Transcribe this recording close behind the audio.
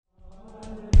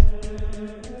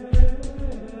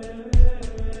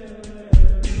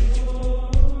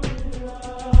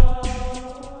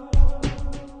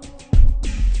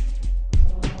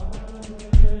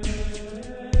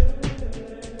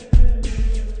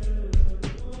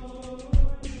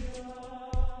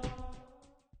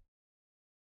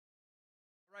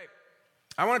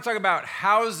I want to talk about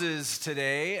houses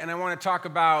today, and I want to talk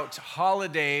about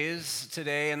holidays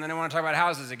today, and then I want to talk about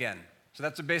houses again. So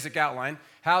that's a basic outline.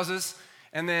 Houses,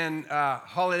 and then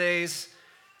holidays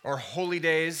or holy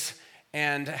days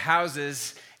and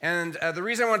houses. And the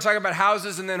reason I want to talk about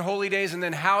houses and then holy days and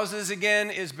then houses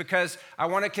again is because I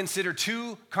want to consider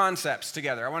two concepts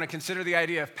together. I want to consider the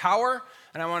idea of power,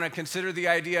 and I want to consider the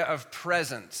idea of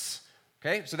presence.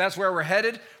 Okay, so that's where we're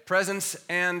headed, presence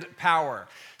and power.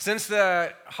 Since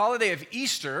the holiday of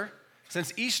Easter,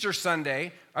 since Easter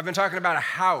Sunday, I've been talking about a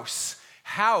house.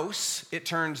 House, it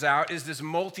turns out, is this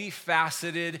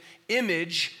multifaceted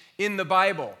image in the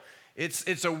Bible.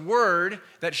 It's a word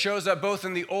that shows up both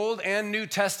in the Old and New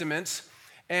Testaments.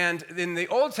 And in the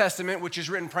Old Testament, which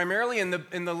is written primarily in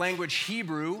the language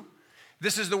Hebrew,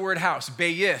 this is the word house,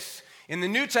 bayith. In the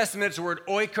New Testament, it's the word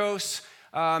oikos.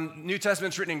 New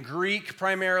Testament's written in Greek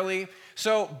primarily.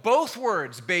 So both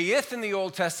words, bayith in the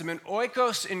Old Testament,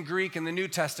 oikos in Greek in the New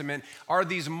Testament, are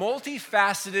these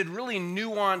multifaceted, really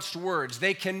nuanced words.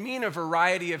 They can mean a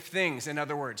variety of things, in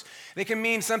other words. They can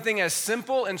mean something as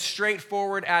simple and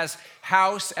straightforward as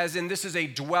house, as in this is a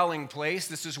dwelling place,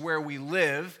 this is where we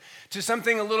live, to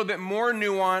something a little bit more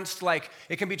nuanced, like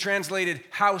it can be translated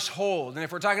household. And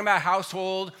if we're talking about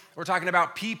household, we're talking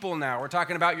about people now. We're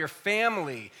talking about your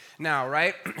family now,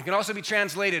 right? It can also be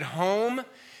translated home.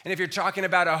 And if you're talking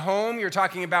about a home, you're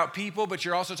talking about people, but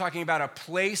you're also talking about a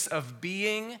place of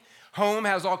being. Home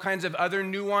has all kinds of other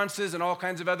nuances and all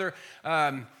kinds of other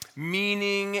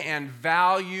meaning and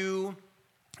value.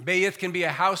 Bayith can be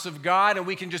a house of God, and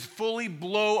we can just fully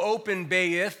blow open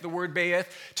bayith, the word bayith,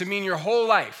 to mean your whole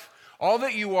life. All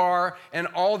that you are and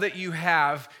all that you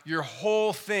have, your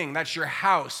whole thing, that's your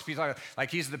house. Like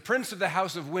he's the prince of the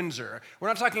house of Windsor. We're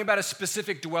not talking about a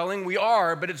specific dwelling. We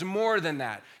are, but it's more than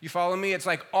that. You follow me? It's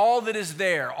like all that is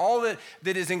there, all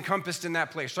that is encompassed in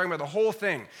that place. We're talking about the whole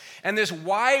thing. And this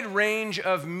wide range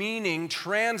of meaning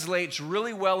translates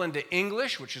really well into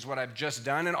English, which is what I've just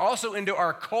done, and also into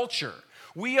our culture.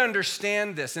 We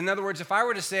understand this. In other words, if I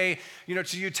were to say,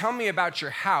 to you, tell me about your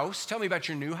house, tell me about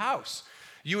your new house.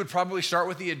 You would probably start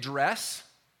with the address.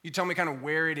 You tell me kind of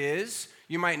where it is.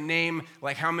 You might name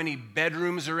like how many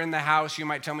bedrooms are in the house. You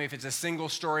might tell me if it's a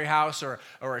single-story house or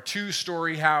a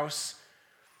two-story house.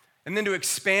 And then to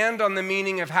expand on the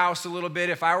meaning of house a little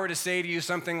bit, if I were to say to you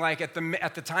something like at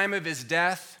the time of his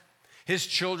death, his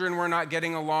children were not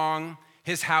getting along,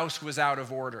 his house was out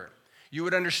of order. You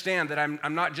would understand that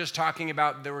I'm not just talking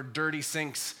about there were dirty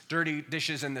sinks, dirty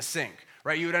dishes in the sink.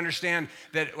 Right? You would understand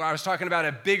that I was talking about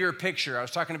a bigger picture. I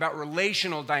was talking about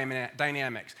relational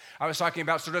dynamics. I was talking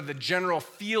about sort of the general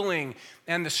feeling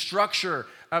and the structure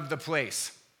of the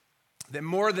place. That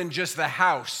more than just the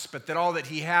house, but that all that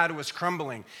he had was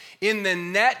crumbling. In the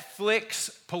Netflix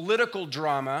political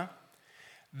drama,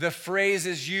 the phrase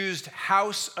is used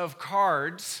house of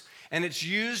cards, and it's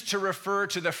used to refer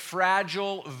to the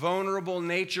fragile, vulnerable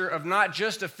nature of not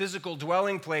just a physical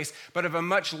dwelling place, but of a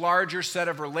much larger set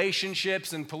of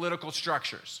relationships and political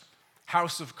structures.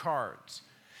 House of cards.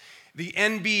 The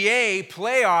NBA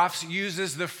playoffs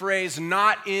uses the phrase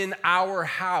not in our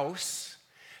house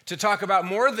to talk about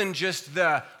more than just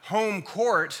the home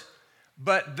court,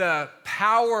 but the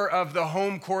power of the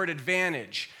home court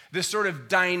advantage. This sort of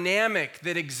dynamic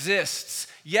that exists,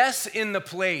 yes, in the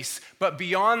place, but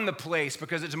beyond the place,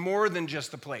 because it's more than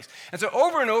just the place. And so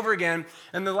over and over again,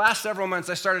 in the last several months,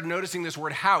 I started noticing this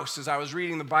word house as I was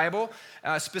reading the Bible.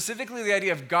 Specifically, the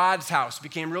idea of God's house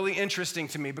became really interesting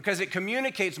to me because it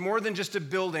communicates more than just a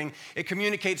building. It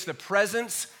communicates the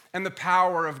presence and the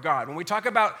power of God. When we talk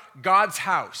about God's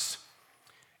house,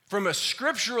 from a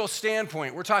scriptural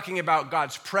standpoint, we're talking about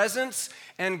God's presence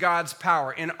and God's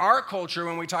power. In our culture,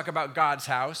 when we talk about God's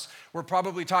house, we're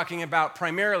probably talking about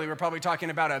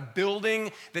a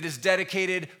building that is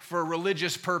dedicated for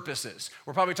religious purposes.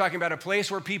 We're probably talking about a place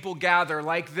where people gather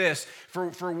like this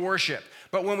for worship.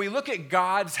 But when we look at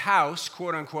God's house,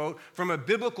 quote unquote, from a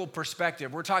biblical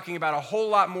perspective, we're talking about a whole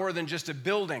lot more than just a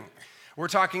building. We're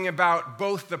talking about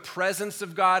both the presence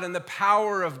of God and the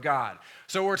power of God.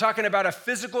 So we're talking about a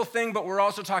physical thing, but we're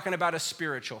also talking about a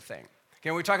spiritual thing. Okay,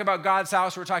 when we talk about God's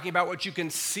house, we're talking about what you can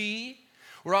see.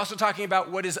 We're also talking about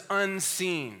what is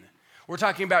unseen. We're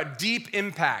talking about deep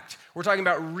impact. We're talking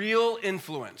about real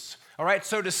influence. All right,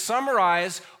 so to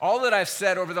summarize all that I've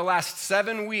said over the last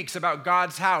 7 weeks about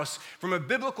God's house, from a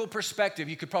biblical perspective,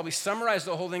 you could probably summarize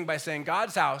the whole thing by saying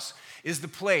God's house is the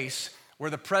place where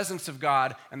the presence of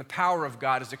God and the power of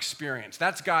God is experienced.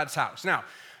 That's God's house. Now,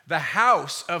 the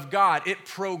house of God, it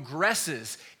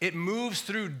progresses. It moves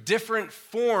through different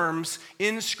forms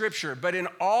in Scripture. But in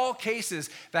all cases,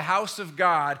 the house of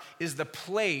God is the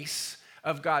place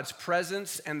of God's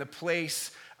presence and the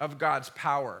place of God's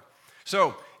power.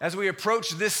 So, as we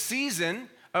approach this season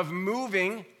of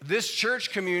moving this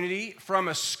church community from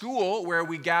a school where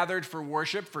we gathered for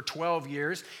worship for 12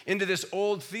 years into this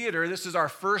old theater, this is our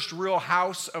first real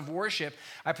house of worship.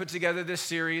 I put together this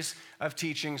series of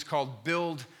teachings called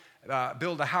Building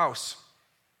a House.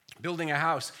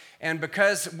 And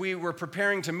because we were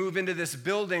preparing to move into this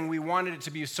building, we wanted it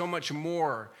to be so much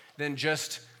more than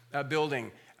just a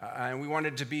building. And we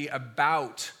wanted it to be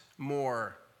about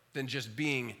more than just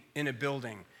being in a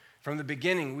building. From the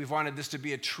beginning, we've wanted this to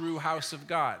be a true house of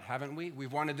God, haven't we?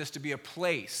 We've wanted this to be a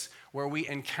place where we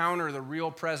encounter the real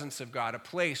presence of God, a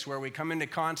place where we come into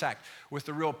contact with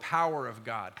the real power of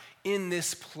God in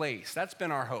this place. That's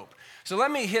been our hope. So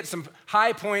let me hit some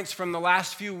high points from the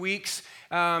last few weeks.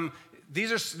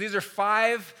 These are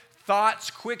 5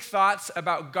 quick thoughts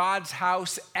about God's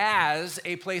house as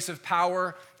a place of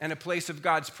power and a place of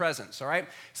God's presence, all right?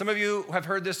 Some of you have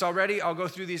heard this already. I'll go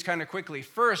through these kind of quickly.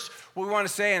 First, what we want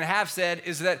to say and have said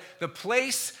is that the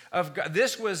place of God,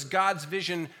 this was God's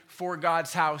vision for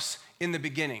God's house in the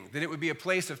beginning, that it would be a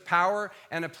place of power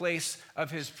and a place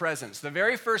of his presence. The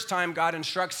very first time God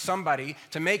instructs somebody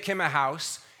to make him a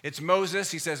house, it's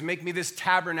Moses. He says, make me this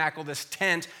tabernacle, this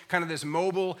tent, kind of this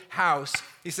mobile house.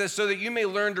 He says, so that you may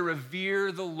learn to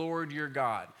revere the Lord your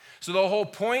God. So the whole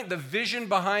point, the vision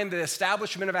behind the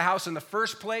establishment of a house in the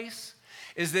first place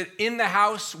is that in the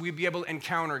house, we'd be able to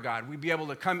encounter God. We'd be able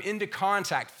to come into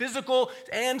contact, physical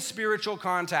and spiritual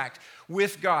contact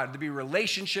with God. There'd be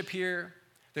relationship here.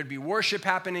 There'd be worship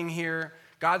happening here.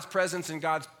 God's presence and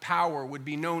God's power would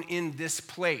be known in this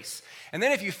place. And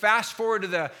then if you fast forward to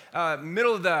the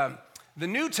middle of the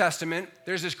New Testament,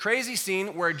 there's this crazy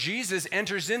scene where Jesus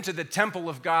enters into the temple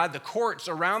of God, the courts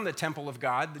around the temple of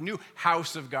God, the new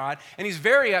house of God, and he's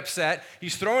very upset.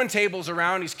 He's throwing tables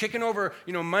around. He's kicking over,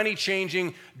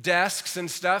 money-changing desks and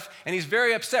stuff, and he's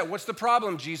very upset. What's the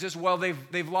problem, Jesus? Well,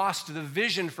 they've lost the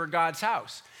vision for God's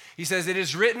house. He says, it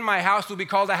is written, my house will be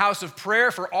called a house of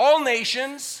prayer for all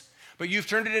nations, but you've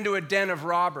turned it into a den of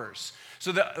robbers.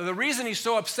 So the reason he's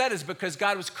so upset is because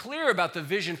God was clear about the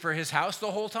vision for his house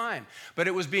the whole time. But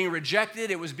it was being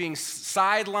rejected, it was being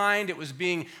sidelined, it was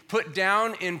being put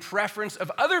down in preference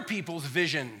of other people's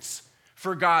visions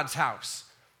for God's house,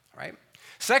 right?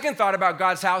 Second thought about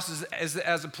God's house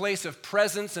as a place of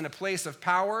presence and a place of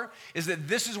power is that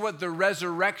this is what the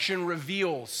resurrection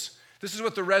reveals. This is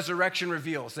what the resurrection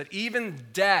reveals, that even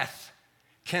death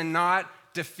cannot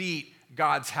defeat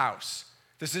God's house.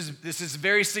 This is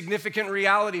very significant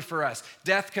reality for us.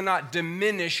 Death cannot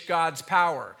diminish God's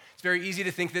power. It's very easy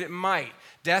to think that it might.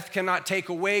 Death cannot take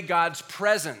away God's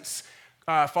presence.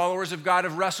 Followers of God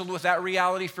have wrestled with that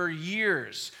reality for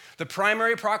years. The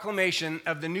primary proclamation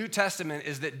of the New Testament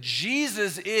is that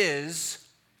Jesus is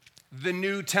the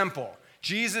new temple.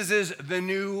 Jesus is the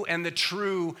new and the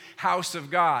true house of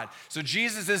God. So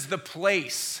Jesus is the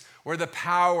place where the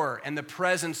power and the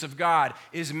presence of God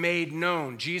is made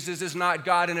known. Jesus is not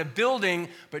God in a building,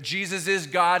 but Jesus is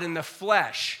God in the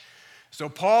flesh. So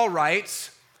Paul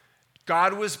writes,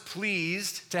 God was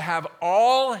pleased to have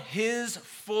all his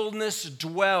fullness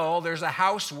dwell, there's a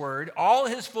house word, all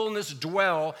his fullness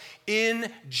dwell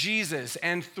in Jesus,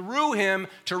 and through him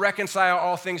to reconcile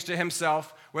all things to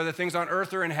himself, whether things on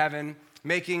earth or in heaven,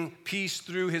 making peace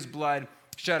through his blood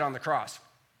shed on the cross.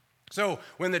 So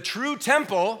when the true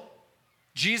temple,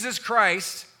 Jesus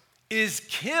Christ, is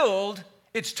killed,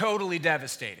 it's totally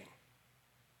devastating.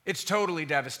 It's totally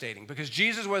devastating because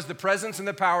Jesus was the presence and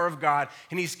the power of God,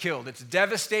 and he's killed. It's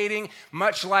devastating,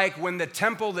 much like when the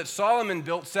temple that Solomon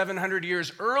built 700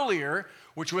 years earlier,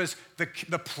 which was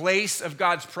the place of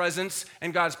God's presence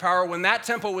and God's power, when that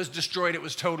temple was destroyed, it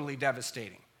was totally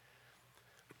devastating.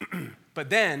 But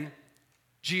then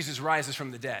Jesus rises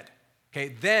from the dead.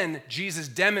 Okay, then Jesus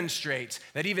demonstrates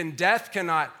that even death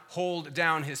cannot hold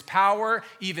down his power,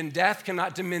 even death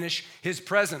cannot diminish his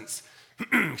presence.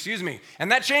 Excuse me.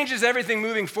 And that changes everything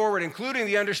moving forward, including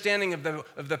the understanding of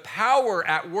the power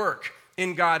at work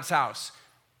in God's house.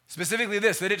 Specifically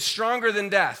this, that it's stronger than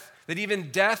death, that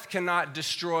even death cannot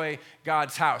destroy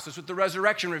God's house. That's what the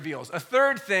resurrection reveals. A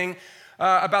third thing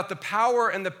about the power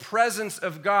and the presence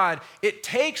of God, it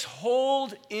takes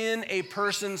hold in a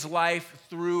person's life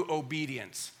through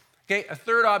obedience. Okay, a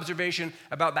third observation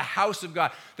about the house of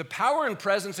God. The power and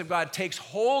presence of God takes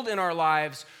hold in our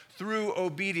lives through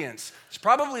obedience. It's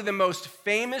probably the most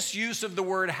famous use of the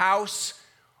word house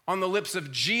on the lips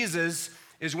of Jesus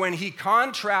is when he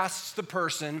contrasts the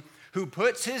person who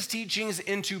puts his teachings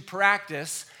into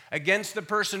practice against the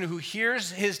person who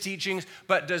hears his teachings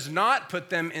but does not put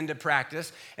them into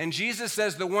practice. And Jesus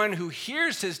says the one who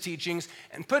hears his teachings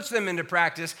and puts them into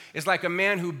practice is like a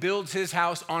man who builds his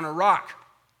house on a rock.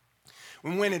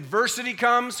 When adversity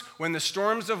comes, when the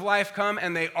storms of life come,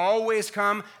 and they always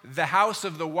come, the house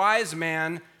of the wise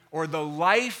man, or the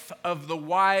life of the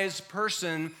wise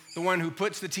person, the one who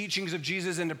puts the teachings of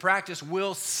Jesus into practice,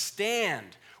 will stand,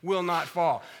 will not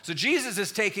fall. So Jesus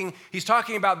is he's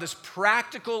talking about this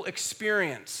practical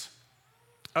experience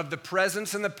of the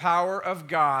presence and the power of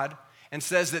God, and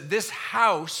says that this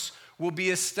house will be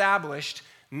established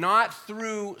not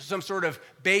through some sort of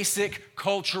basic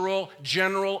cultural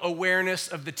general awareness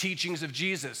of the teachings of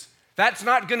Jesus. That's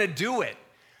not going to do it.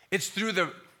 It's through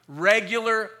the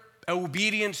regular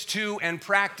obedience to and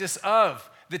practice of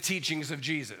the teachings of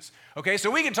Jesus. Okay,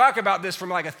 so we can talk about this from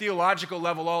like a theological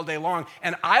level all day long,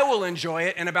 and I will enjoy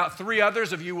it, and about 3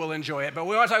 others of you will enjoy it. But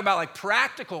we want to talk about like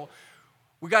practical.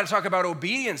 We got to talk about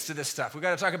obedience to this stuff. We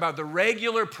got to talk about the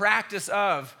regular practice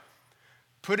of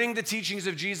putting the teachings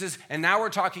of Jesus, and now we're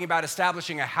talking about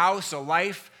establishing a house, a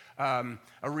life, a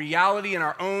reality in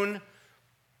our own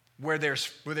where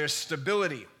there's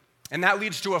stability. And that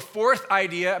leads to a 4th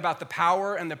idea about the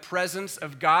power and the presence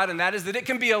of God, and that is that it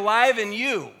can be alive in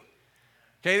you.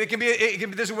 Okay,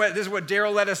 this is what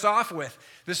Daryl led us off with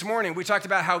this morning. We talked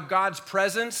about how God's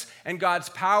presence and God's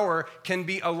power can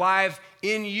be alive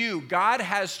in you. God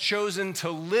has chosen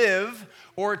to live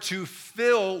or to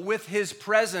fill with his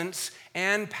presence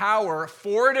and power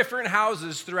 4 different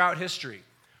houses throughout history.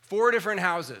 4 different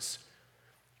houses.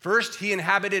 First, he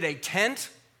inhabited a tent.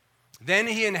 Then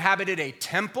he inhabited a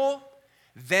temple.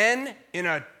 Then, in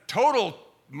a total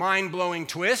mind-blowing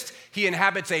twist, he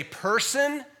inhabits a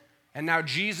person. And now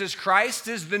Jesus Christ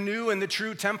is the new and the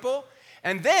true temple.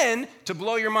 And then, to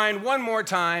blow your mind one more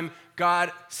time,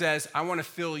 God says, I want to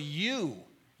fill you.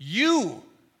 You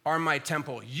are my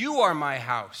temple. You are my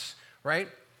house, right?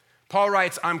 Paul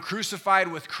writes, I'm crucified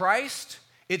with Christ.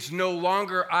 It's no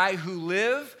longer I who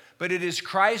live, but it is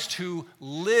Christ who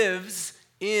lives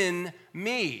in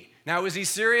me. Now, is he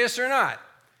serious or not?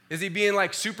 Is he being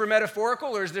like super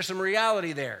metaphorical, or is there some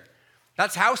reality there?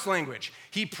 That's house language.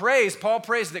 Paul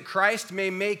prays that Christ may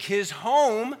make his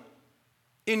home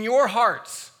in your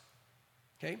hearts,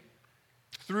 okay,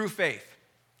 through faith.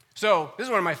 So this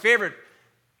is one of my favorite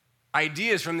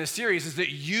ideas from this series, is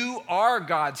that you are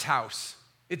God's house.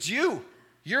 It's you.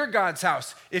 You're God's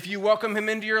house if you welcome him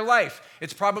into your life.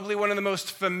 It's probably one of the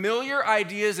most familiar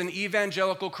ideas in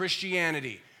evangelical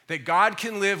Christianity, that God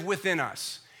can live within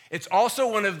us. It's also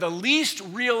one of the least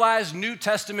realized New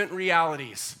Testament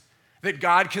realities, that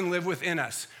God can live within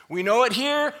us. We know it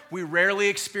here, we rarely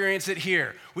experience it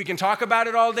here. We can talk about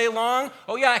it all day long.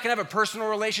 Oh yeah, I can have a personal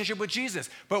relationship with Jesus,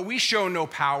 but we show no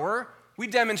power. We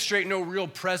demonstrate no real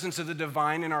presence of the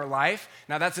divine in our life.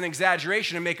 Now that's an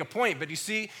exaggeration to make a point, but you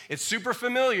see, it's super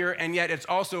familiar, and yet it's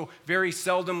also very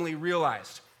seldomly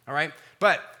realized, all right?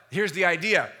 But here's the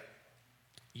idea.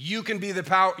 You can be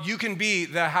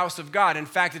the house of God. In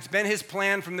fact, it's been his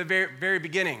plan from the very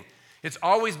beginning. It's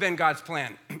always been God's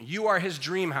plan. You are his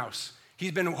dream house.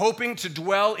 He's been hoping to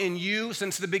dwell in you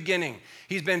since the beginning.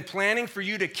 He's been planning for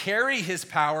you to carry his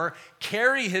power,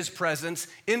 carry his presence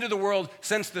into the world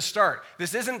since the start.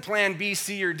 This isn't plan B,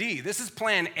 C, or D. This is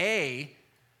plan A.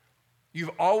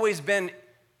 You've always been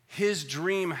his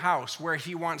dream house where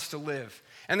he wants to live.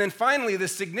 And then finally, the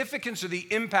significance or the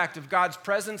impact of God's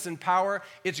presence and power,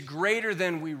 it's greater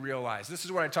than we realize. This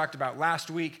is what I talked about last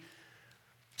week.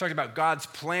 Talked about God's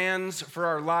plans for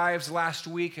our lives last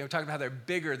week. We talked about how they're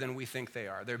bigger than we think they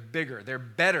are. They're bigger. They're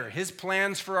better. His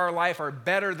plans for our life are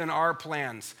better than our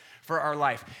plans for our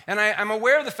life. And I'm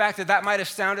aware of the fact that might have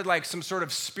sounded like some sort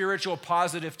of spiritual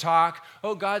positive talk.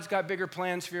 Oh, God's got bigger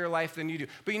plans for your life than you do.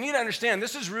 But you need to understand,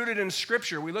 this is rooted in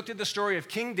Scripture. We looked at the story of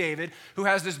King David, who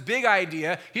has this big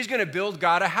idea. He's going to build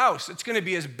God a house. It's going to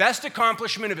be his best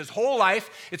accomplishment of his whole life.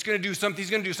 He's going to do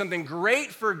something great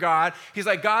for God. He's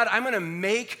like, God, I'm going to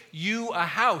make you a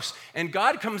house. And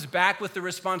God comes back with the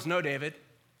response, no, David,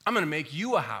 I'm going to make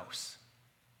you a house.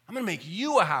 I'm going to make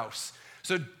you a house.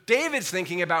 So David's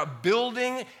thinking about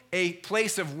building a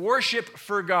place of worship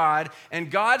for God,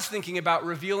 and God's thinking about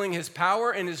revealing his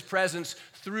power and his presence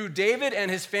through David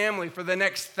and his family for the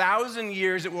next 1,000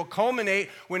 years. It will culminate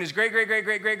when his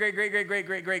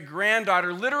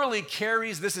great-great-great-great-great-great-great-great-great-granddaughter literally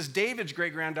carries, this is David's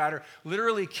great-granddaughter,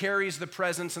 literally carries the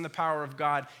presence and the power of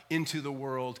God into the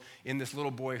world in this little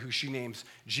boy who she names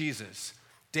Jesus.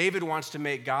 David wants to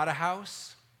make God a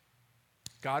house.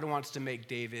 God wants to make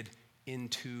David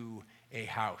into a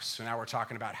house. So now we're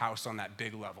talking about house on that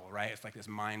big level, right? It's like this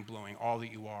mind-blowing, all that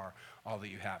you are, all that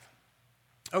you have.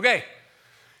 Okay,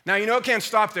 Now, you know it can't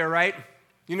stop there, right?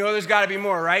 You know there's got to be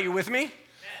more, right? You with me?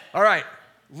 All right.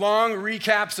 Long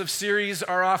recaps of series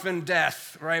are often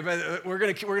death, right? But we're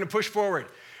gonna push forward.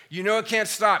 You know it can't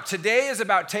stop. Today is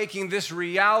about taking this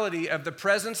reality of the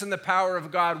presence and the power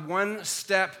of God one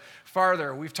step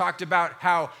farther. We've talked about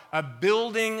how a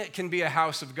building can be a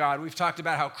house of God. We've talked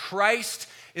about how Christ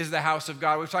is the house of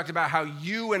God. We've talked about how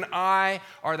you and I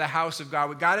are the house of God.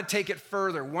 We've got to take it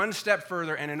further, one step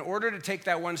further. And in order to take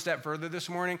that one step further this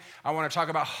morning, I want to talk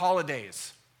about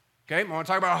holidays. Okay? I want to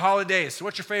talk about holidays. So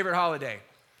what's your favorite holiday?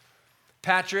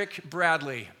 Patrick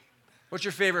Bradley, what's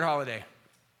your favorite holiday?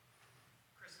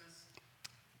 Christmas.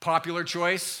 Popular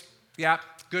choice. Yeah,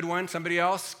 good one. Somebody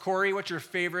else? Corey, what's your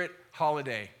favorite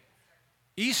holiday?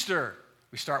 Easter.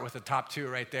 We start with the top two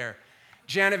right there.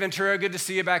 Janet Ventura, good to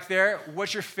see you back there.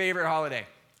 What's your favorite holiday?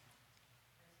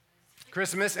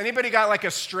 Christmas. Anybody got like a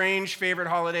strange favorite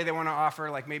holiday they want to offer,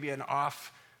 like maybe an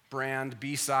off-brand,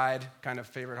 B-side kind of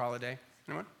favorite holiday?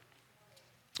 Anyone?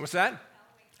 What's that?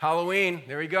 Halloween.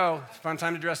 There we go. It's a fun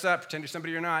time to dress up, pretend you're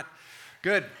somebody you're not.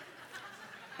 Good.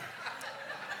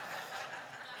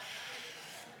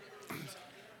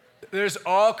 There's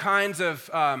all kinds of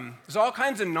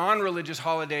non-religious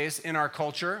holidays in our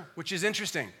culture, which is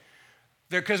interesting.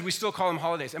 Because we still call them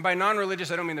holidays. And by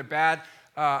non-religious, I don't mean they're bad.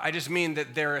 I just mean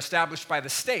that they're established by the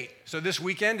state. So this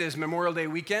weekend is Memorial Day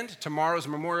weekend. Tomorrow's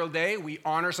Memorial Day. We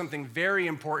honor something very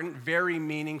important, very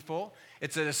meaningful.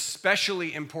 It's an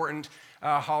especially important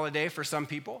holiday for some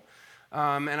people.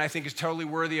 And I think it's totally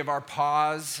worthy of our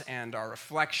pause and our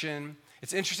reflection.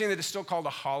 It's interesting that it's still called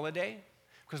a holiday,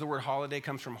 because the word holiday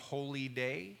comes from holy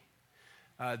day.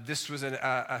 This was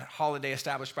a holiday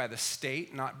established by the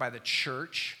state, not by the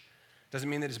church. Doesn't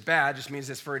mean that it's bad, just means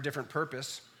it's for a different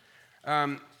purpose.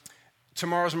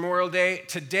 Tomorrow's Memorial Day.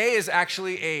 Today is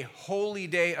actually a holy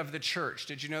day of the church.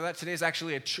 Did you know that? Today is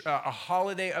actually a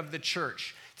holiday of the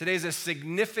church. Today is a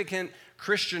significant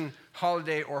Christian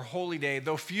holiday or holy day,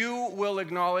 though few will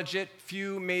acknowledge it,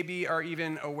 few maybe are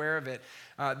even aware of it.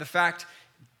 The fact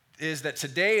is that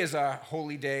today is a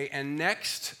holy day, and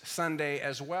next Sunday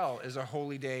as well is a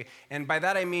holy day. And by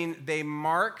that I mean they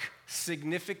mark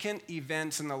significant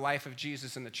events in the life of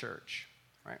Jesus in the church,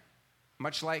 right?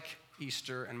 Much like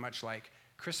Easter and much like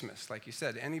Christmas, like you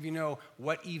said. Any of you know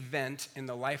what event in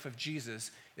the life of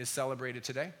Jesus is celebrated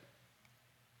today?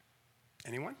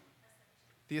 Anyone?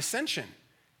 The Ascension.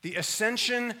 The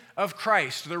ascension of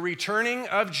Christ, the returning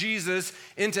of Jesus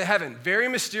into heaven. Very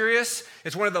mysterious.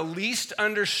 It's one of the least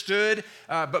understood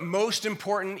but most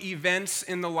important events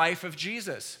in the life of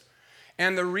Jesus.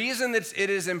 And the reason that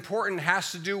it is important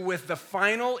has to do with the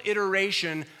final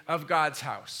iteration of God's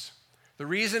house. The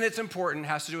reason it's important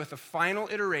has to do with the final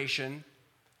iteration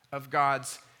of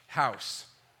God's house.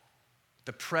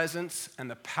 The presence and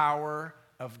the power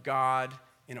of God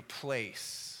in a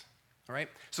place. All right?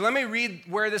 So let me read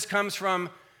where this comes from,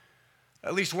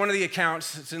 at least one of the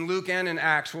accounts. It's in Luke and in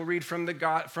Acts. We'll read from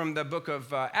the book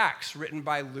of Acts, written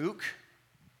by Luke.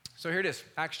 So here it is,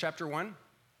 Acts chapter 1.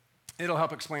 It'll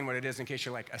help explain what it is in case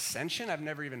you're like, Ascension? I've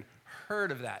never even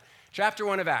heard of that. Chapter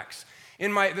 1 of Acts.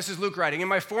 This is Luke writing. In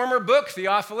my former book,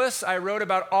 Theophilus, I wrote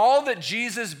about all that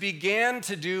Jesus began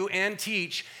to do and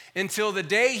teach until the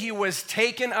day he was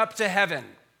taken up to heaven.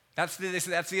 That's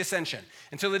the ascension.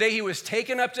 Until the day he was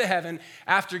taken up to heaven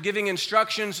after giving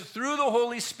instructions through the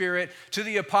Holy Spirit to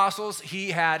the apostles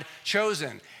he had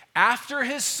chosen. After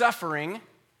his suffering,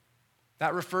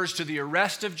 that refers to the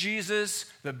arrest of Jesus,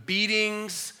 the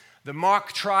beatings, the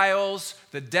mock trials,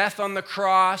 the death on the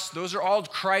cross. Those are all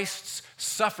Christ's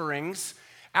sufferings.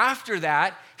 After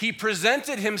that, he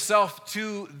presented himself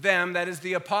to them, that is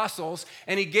the apostles,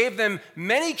 and he gave them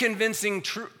many convincing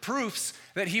proofs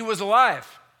that he was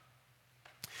alive.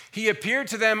 He appeared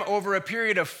to them over a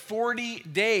period of 40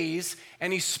 days,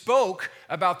 and he spoke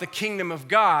about the kingdom of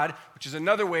God, which is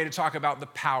another way to talk about the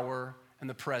power and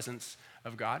the presence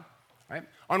of God. Right?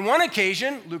 On one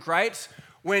occasion, Luke writes,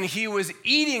 when he was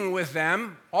eating with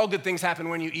them, all good things happen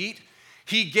when you eat,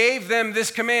 he gave them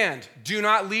this command: do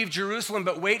not leave Jerusalem,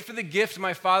 but wait for the gift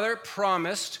my Father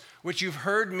promised, which you've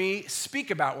heard me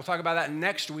speak about. We'll talk about that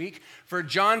next week. For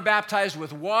John baptized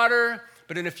with water,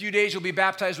 but in a few days you'll be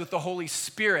baptized with the Holy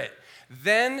Spirit.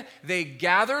 Then they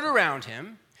gathered around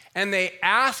him and they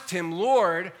asked him,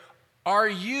 Lord, are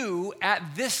you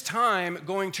at this time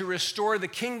going to restore the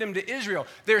kingdom to Israel?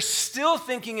 They're still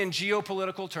thinking in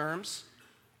geopolitical terms.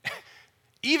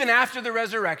 Even after the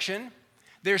resurrection,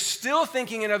 they're still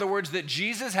thinking, in other words, that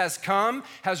Jesus has come,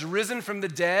 has risen from the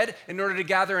dead in order to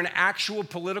gather an actual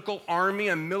political army,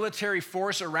 a military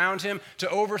force around him to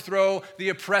overthrow the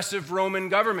oppressive Roman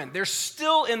government. They're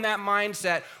still in that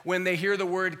mindset when they hear the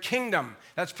word kingdom.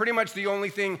 That's pretty much the only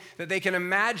thing that they can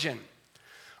imagine.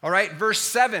 All right, verse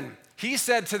 7, he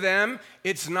said to them,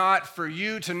 it's not for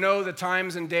you to know the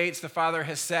times and dates the Father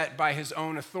has set by his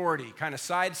own authority. Kind of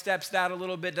sidesteps that a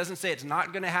little bit. Doesn't say it's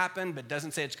not going to happen, but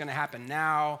doesn't say it's going to happen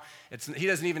now. He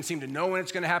doesn't even seem to know when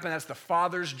it's going to happen. That's the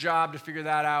Father's job to figure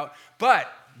that out.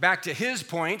 But back to his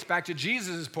point, back to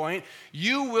Jesus' point,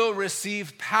 you will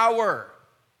receive power.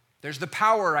 There's the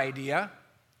power idea.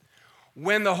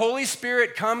 When the Holy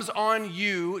Spirit comes on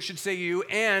you, it should say you,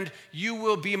 and you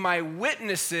will be my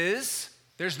witnesses.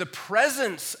 There's the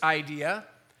presence idea.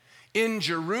 In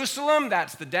Jerusalem,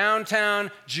 that's the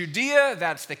downtown. Judea,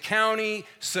 that's the county.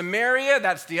 Samaria,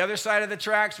 that's the other side of the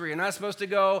tracks where you're not supposed to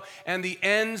go. And the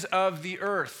ends of the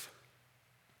earth.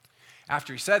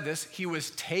 After he said this, he was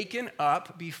taken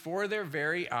up before their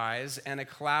very eyes, and a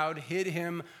cloud hid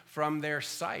him from their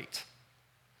sight.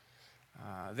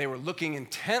 They were looking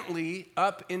intently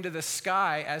up into the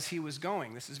sky as he was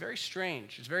going. This is very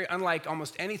strange. It's very unlike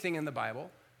almost anything in the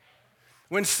Bible.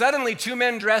 When suddenly 2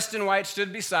 men dressed in white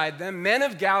stood beside them, men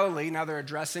of Galilee. Now they're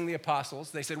addressing the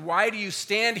apostles. They said, why do you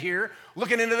stand here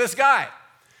looking into the sky?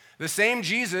 The same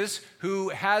Jesus who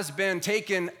has been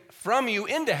taken from you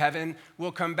into heaven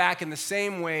will come back in the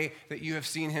same way that you have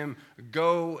seen him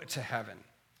go to heaven.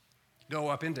 Go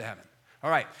up into heaven.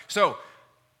 All right, so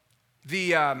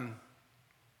in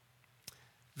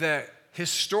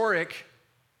historic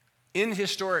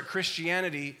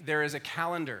Christianity, there is a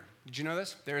calendar. Did you know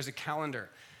this? There is a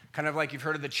calendar. Kind of like you've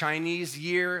heard of the Chinese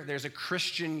year, there's a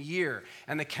Christian year.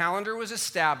 And the calendar was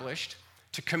established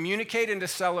to communicate and to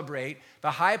celebrate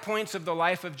the high points of the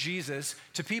life of Jesus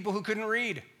to people who couldn't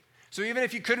read. So even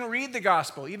if you couldn't read the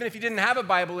gospel, even if you didn't have a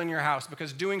Bible in your house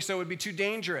because doing so would be too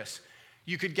dangerous,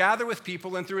 you could gather with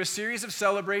people, and through a series of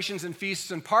celebrations and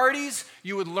feasts and parties,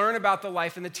 you would learn about the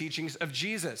life and the teachings of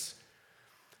Jesus.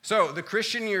 So the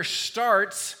Christian year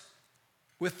starts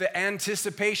with the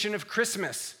anticipation of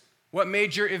Christmas. What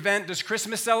major event does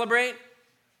Christmas celebrate?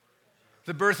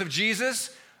 The birth of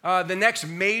Jesus. The next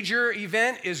major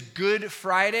event is Good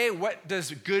Friday. What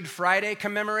does Good Friday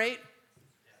commemorate?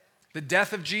 The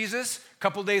death of Jesus. A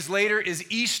couple days later is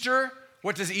Easter.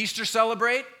 What does Easter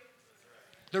celebrate?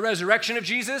 The resurrection of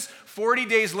Jesus. 40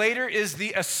 days later is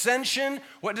the Ascension.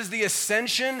 What does the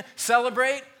Ascension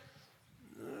celebrate?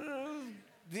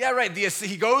 Yeah, right.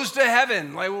 He goes to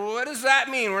heaven. Like, what does that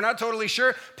mean? We're not totally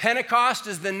sure. Pentecost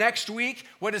is the next week.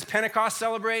 What does Pentecost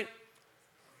celebrate?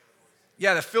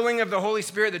 Yeah, the filling of the Holy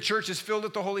Spirit. The church is filled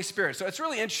with the Holy Spirit. So it's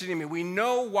really interesting to me. We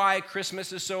know why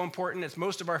Christmas is so important. It's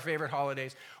most of our favorite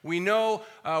holidays. We know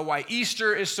why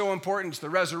Easter is so important. It's the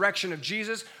resurrection of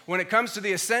Jesus. When it comes to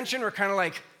the Ascension, we're kind of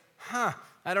like,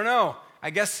 I don't know.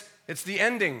 I guess it's the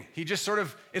ending. He just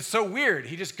it's so weird.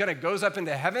 He just kind of goes up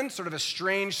into heaven, sort of a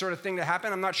strange sort of thing to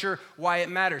happen. I'm not sure why it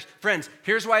matters. Friends,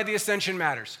 here's why the Ascension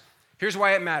matters. Here's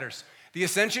why it matters. The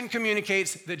Ascension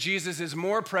communicates that Jesus is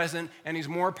more present and he's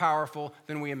more powerful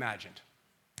than we imagined.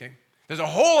 Okay? There's a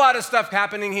whole lot of stuff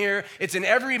happening here. It's in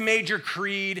every major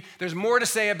creed. There's more to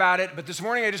say about it, but this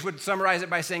morning I just would summarize it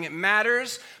by saying it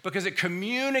matters because it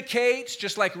communicates,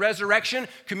 just like resurrection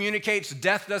communicates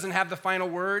death doesn't have the final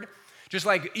word. Just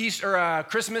like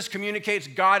Christmas communicates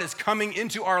God is coming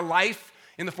into our life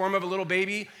in the form of a little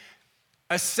baby.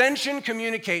 Ascension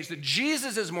communicates that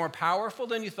Jesus is more powerful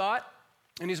than you thought,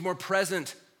 and he's more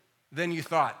present than you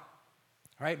thought,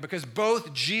 right? Because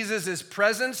both Jesus'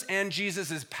 presence and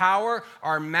Jesus' power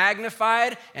are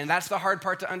magnified, and that's the hard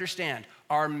part to understand,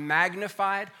 are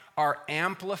magnified, are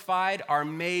amplified, are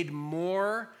made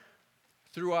more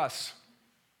through us,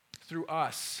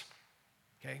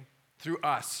 okay? Through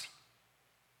us.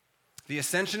 The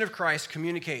ascension of Christ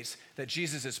communicates that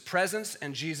Jesus' presence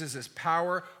and Jesus'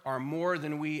 power are more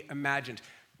than we imagined.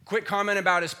 Quick comment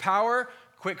about his power,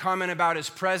 quick comment about his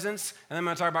presence, and then I'm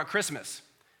going to talk about Christmas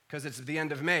because it's the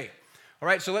end of May. All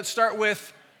right, so let's start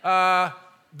with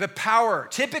the power.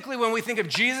 Typically, when we think of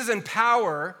Jesus and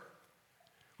power,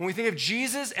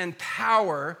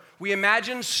 we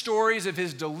imagine stories of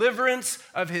his deliverance,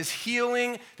 of his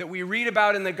healing that we read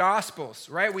about in the Gospels,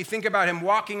 right? We think about him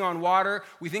walking on water.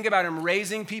 We think about him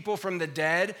raising people from the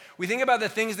dead. We think about the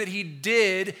things that he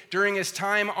did during his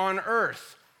time on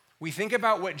earth. We think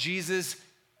about what Jesus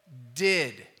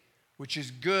did, which is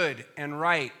good and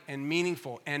right and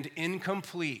meaningful and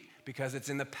incomplete because it's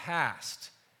in the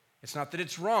past. It's not that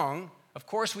it's wrong. Of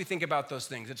course we think about those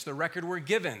things. It's the record we're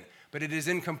given. But it is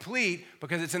incomplete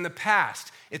because it's in the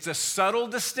past. It's a subtle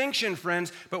distinction,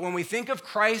 friends, but when we think of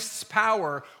Christ's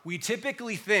power, we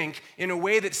typically think in a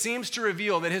way that seems to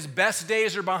reveal that his best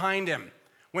days are behind him.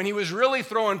 When he was really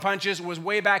throwing punches was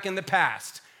way back in the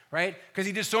past, right? Because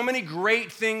he did so many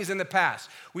great things in the past.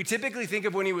 We typically think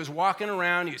of when he was walking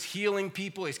around, he was healing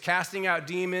people, he's casting out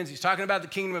demons, he's talking about the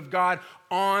kingdom of God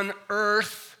on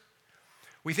earth.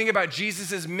 We think about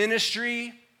Jesus'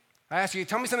 ministry. I ask you,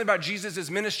 tell me something about Jesus'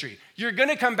 ministry. You're going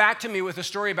to come back to me with a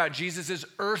story about Jesus'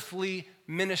 earthly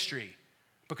ministry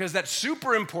because that's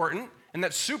super important and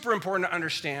that's super important to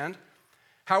understand.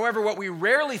 However, what we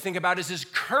rarely think about is his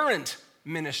current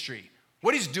ministry,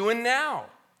 what he's doing now,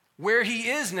 where he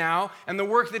is now, and the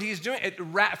work that he's doing.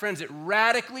 Friends, it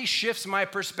radically shifts my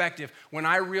perspective when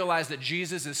I realize that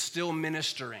Jesus is still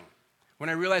ministering, when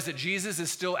I realize that Jesus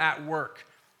is still at work,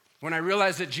 when I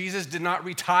realize that Jesus did not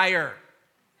retire,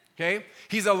 okay?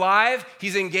 He's alive,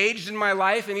 he's engaged in my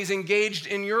life, and he's engaged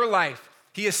in your life.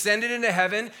 He ascended into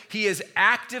heaven. He is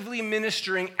actively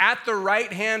ministering at the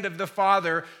right hand of the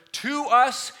Father to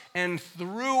us and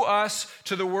through us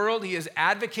to the world. He is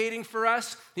advocating for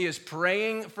us. He is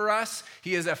praying for us.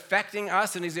 He is affecting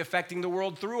us, and he's affecting the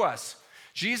world through us.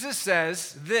 Jesus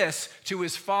says this to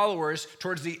his followers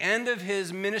towards the end of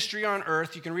his ministry on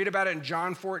earth. You can read about it in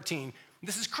John 14.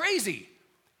 This is crazy.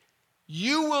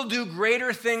 You will do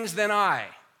greater things than I.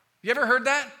 You ever heard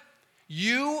that?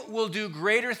 You will do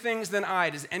greater things than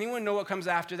I. Does anyone know what comes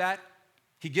after that?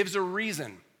 He gives a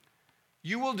reason.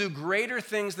 You will do greater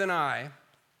things than I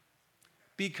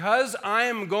because I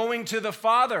am going to the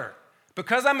Father,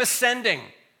 because I'm ascending.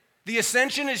 The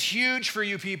ascension is huge for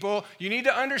you people. You need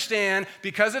to understand,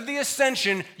 because of the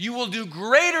ascension, you will do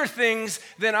greater things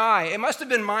than I. It must have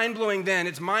been mind-blowing then.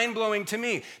 It's mind-blowing to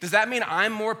me. Does that mean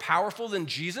I'm more powerful than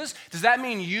Jesus? Does that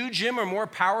mean you, Jim, are more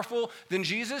powerful than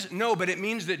Jesus? No, but it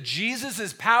means that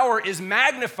Jesus' power is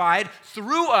magnified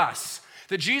through us.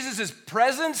 That Jesus'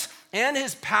 presence and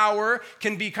his power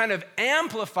can be kind of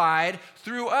amplified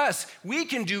through us. We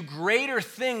can do greater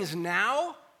things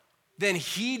now than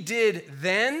he did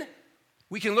then.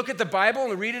 We can look at the Bible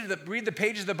and read the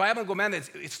pages of the Bible and go, man,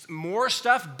 it's more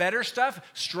stuff, better stuff,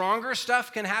 stronger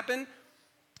stuff can happen.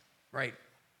 Right.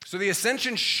 So the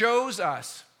ascension shows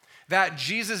us that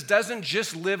Jesus doesn't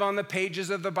just live on the pages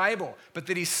of the Bible, but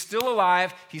that he's still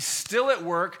alive, he's still at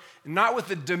work, not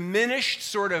with a diminished,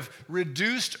 sort of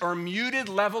reduced or muted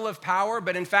level of power,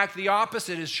 but in fact the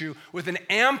opposite is true. With an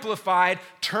amplified,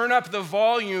 turn up the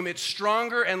volume, it's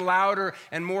stronger and louder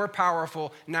and more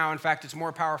powerful now. In fact, it's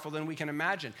more powerful than we can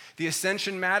imagine. The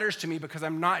ascension matters to me because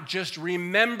I'm not just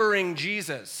remembering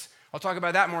Jesus. I'll talk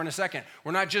about that more in a second.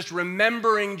 We're not just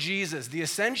remembering Jesus. The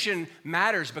ascension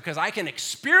matters because I can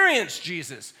experience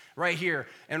Jesus right here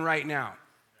and right now,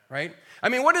 right? I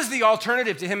mean, what is the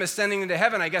alternative to him ascending into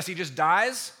heaven? I guess he just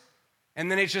dies, and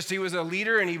then it's just he was a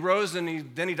leader, and he rose, and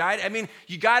then he died. I mean,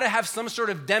 you got to have some sort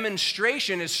of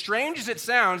demonstration. As strange as it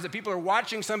sounds that people are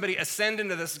watching somebody ascend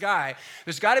into the sky,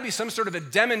 there's got to be some sort of a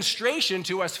demonstration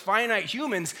to us finite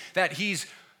humans that he's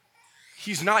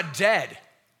not dead.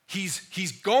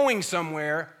 He's going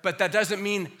somewhere, but that doesn't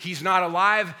mean he's not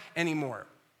alive anymore.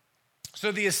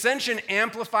 So the ascension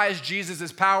amplifies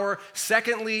Jesus' power.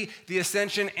 Secondly, the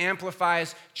ascension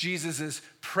amplifies Jesus'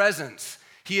 presence.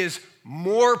 He is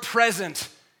more present,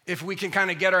 if we can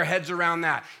kind of get our heads around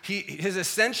that. His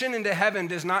ascension into heaven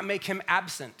does not make him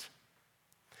absent.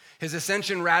 His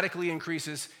ascension radically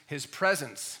increases his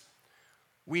presence.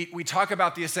 We talk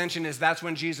about the ascension as that's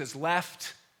when Jesus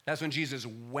left, that's when Jesus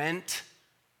went,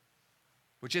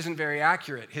 which isn't very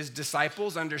accurate. His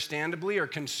disciples, understandably, are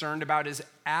concerned about his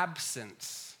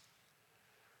absence.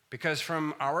 Because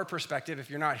from our perspective,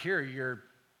 if you're not here,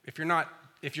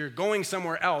 if you're going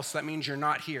somewhere else, that means you're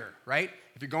not here, right?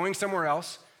 If you're going somewhere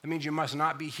else, that means you must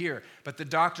not be here. But the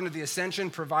doctrine of the ascension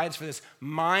provides for this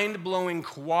mind-blowing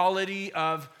quality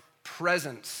of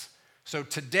presence. So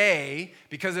today,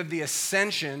 because of the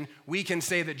ascension, we can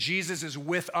say that Jesus is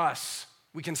with us.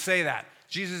 We can say that.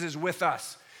 Jesus is with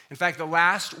us. In fact, the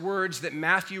last words that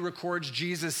Matthew records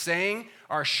Jesus saying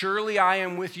are, "Surely I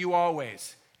am with you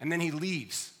always." And then he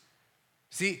leaves.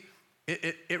 See,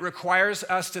 it requires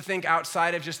us to think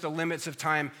outside of just the limits of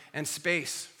time and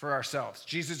space for ourselves.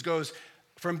 Jesus goes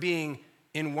from being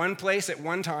in one place at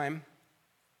one time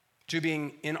to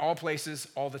being in all places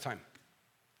all the time.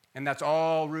 And that's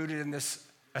all rooted in this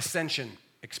ascension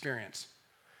experience.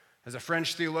 As a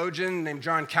French theologian named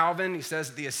John Calvin, he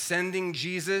says the ascending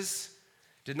Jesus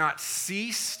did not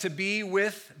cease to be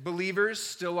with believers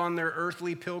still on their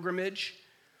earthly pilgrimage,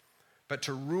 but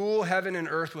to rule heaven and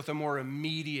earth with a more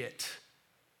immediate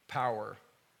power.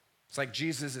 It's like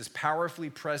Jesus is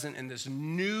powerfully present in this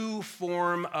new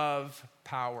form of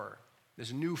power,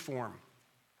 this new form,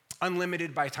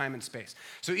 unlimited by time and space.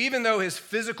 So even though his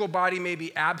physical body may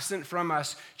be absent from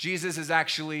us, Jesus is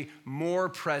actually more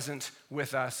present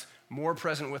with us more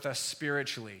present with us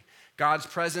spiritually. God's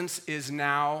presence is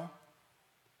now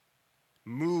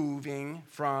moving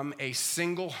from a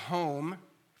single home.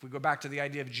 If we go back to the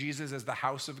idea of Jesus as the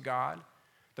house of God,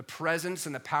 the presence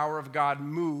and the power of God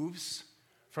moves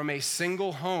from a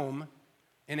single home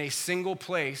in a single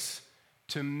place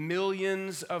to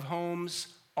millions of homes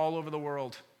all over the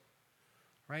world,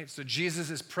 right? So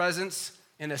Jesus' presence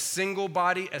in a single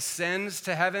body ascends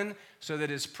to heaven so that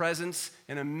his presence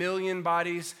in a million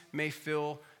bodies may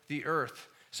fill the earth.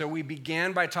 So we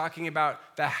began by talking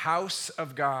about the house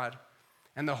of God,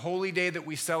 and the holy day that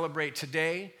we celebrate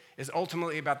today is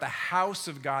ultimately about the house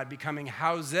of God becoming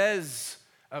houses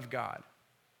of God.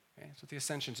 Okay? That's what the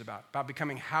Ascension's about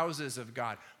becoming houses of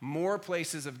God, more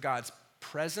places of God's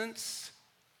presence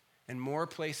and more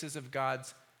places of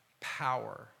God's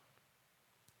power.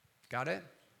 Got it?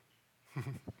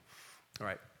 All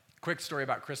right, quick story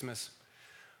about Christmas.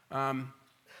 I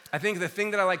think the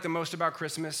thing that I like the most about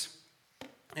Christmas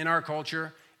in our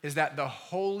culture is that the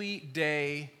holy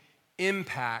day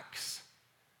impacts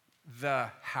the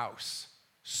house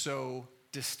so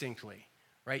distinctly,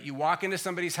 right? You walk into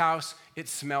somebody's house, it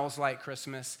smells like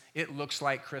Christmas, it looks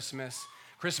like Christmas.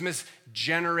 Christmas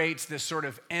generates this sort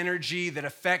of energy that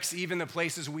affects even the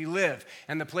places we live.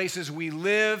 And the places we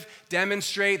live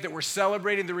demonstrate that we're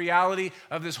celebrating the reality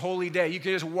of this holy day. You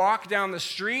can just walk down the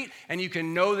street and you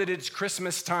can know that it's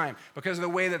Christmas time because of the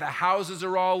way that the houses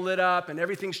are all lit up and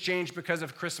everything's changed because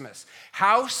of Christmas.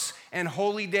 House and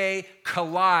holy day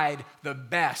collide the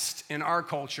best in our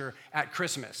culture at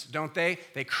Christmas, don't they?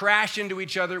 They crash into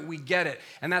each other, we get it.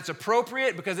 And that's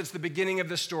appropriate because it's the beginning of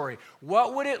the story.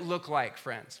 What would it look like,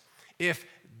 friends, if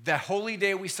the holy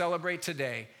day we celebrate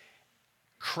today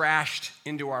crashed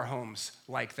into our homes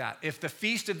like that? If the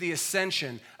Feast of the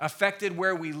Ascension affected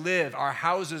where we live, our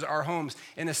houses, our homes,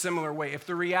 in a similar way, if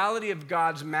the reality of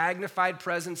God's magnified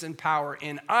presence and power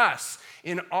in us,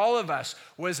 in all of us,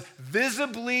 was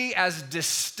visibly as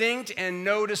distinct and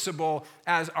noticeable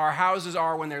as our houses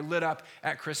are when they're lit up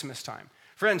at Christmas time.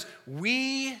 Friends,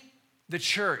 we, the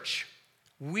church,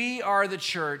 we are the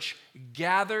church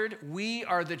gathered, we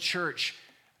are the church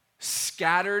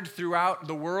scattered throughout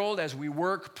the world as we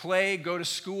work, play, go to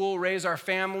school, raise our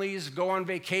families, go on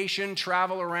vacation,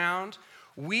 travel around.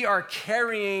 We are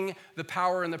carrying the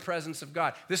power and the presence of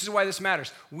God. This is why this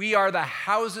matters. We are the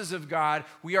houses of God.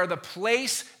 We are the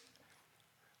place,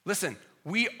 listen,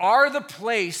 we are the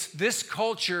place this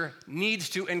culture needs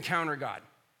to encounter God,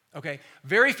 okay?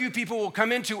 Very few people will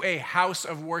come into a house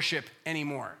of worship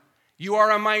anymore. You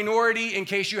are a minority in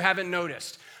case you haven't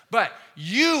noticed. But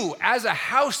you, as a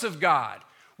house of God,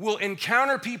 will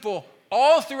encounter people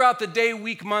all throughout the day,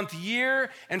 week, month, year,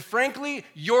 and frankly,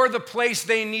 you're the place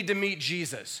they need to meet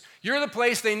Jesus. You're the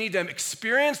place they need to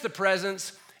experience the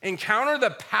presence, encounter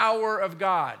the power of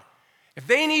God. If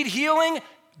they need healing,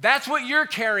 that's what you're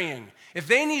carrying. If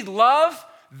they need love,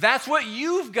 that's what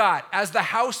you've got as the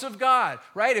house of God,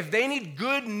 right? If they need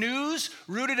good news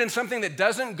rooted in something that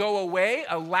doesn't go away,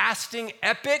 a lasting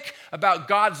epic about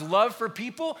God's love for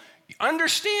people,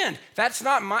 understand, that's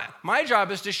not my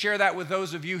job is to share that with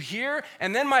those of you here,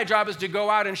 and then my job is to go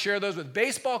out and share those with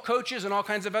baseball coaches and all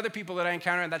kinds of other people that I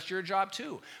encounter, and that's your job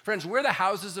too. Friends, we're the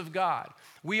houses of God.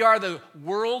 We are the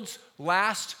world's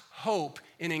last hope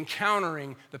in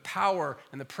encountering the power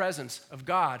and the presence of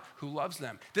God who loves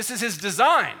them. This is his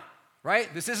design,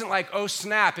 right? This isn't like, oh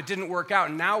snap, it didn't work out,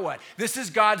 and now what? This is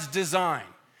God's design.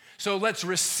 So let's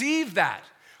receive that.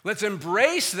 Let's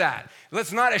embrace that.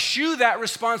 Let's not eschew that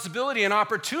responsibility and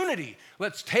opportunity.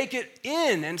 Let's take it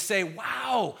in and say,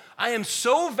 wow, I am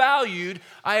so valued.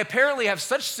 I apparently have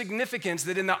such significance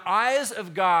that in the eyes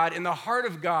of God, in the heart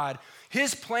of God,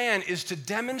 his plan is to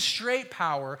demonstrate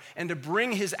power and to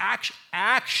bring his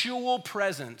actual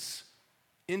presence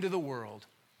into the world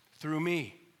through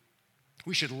me.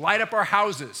 We should light up our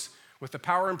houses with the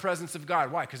power and presence of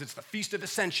God. Why? Because it's the Feast of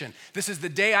Ascension. This is the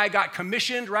day I got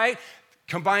commissioned, right?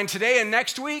 Combine today and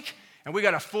next week, and we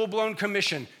got a full-blown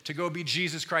commission to go be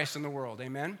Jesus Christ in the world.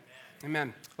 Amen?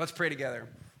 Amen. Let's pray together.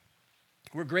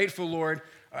 We're grateful, Lord.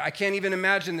 I can't even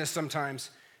imagine this sometimes.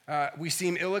 We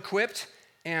seem ill-equipped.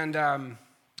 And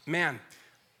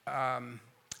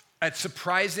it's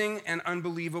surprising and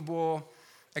unbelievable,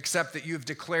 except that you've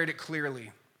declared it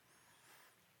clearly.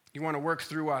 You want to work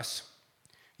through us.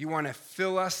 You want to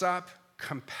fill us up,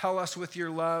 compel us with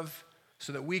your love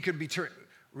so that we could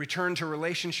return to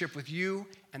relationship with you,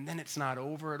 and then it's not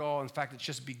over at all. In fact, it's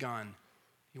just begun.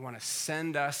 You want to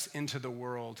send us into the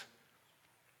world,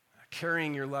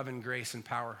 carrying your love and grace and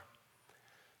power.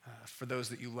 For those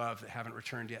that you love that haven't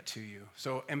returned yet to you.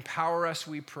 So empower us,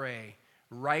 we pray.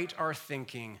 Right our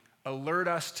thinking, alert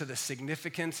us to the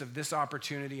significance of this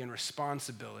opportunity and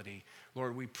responsibility.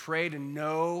 Lord, we pray to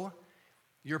know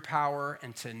your power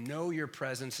and to know your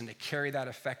presence and to carry that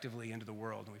effectively into the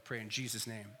world. And we pray in Jesus'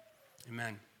 name,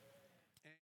 amen.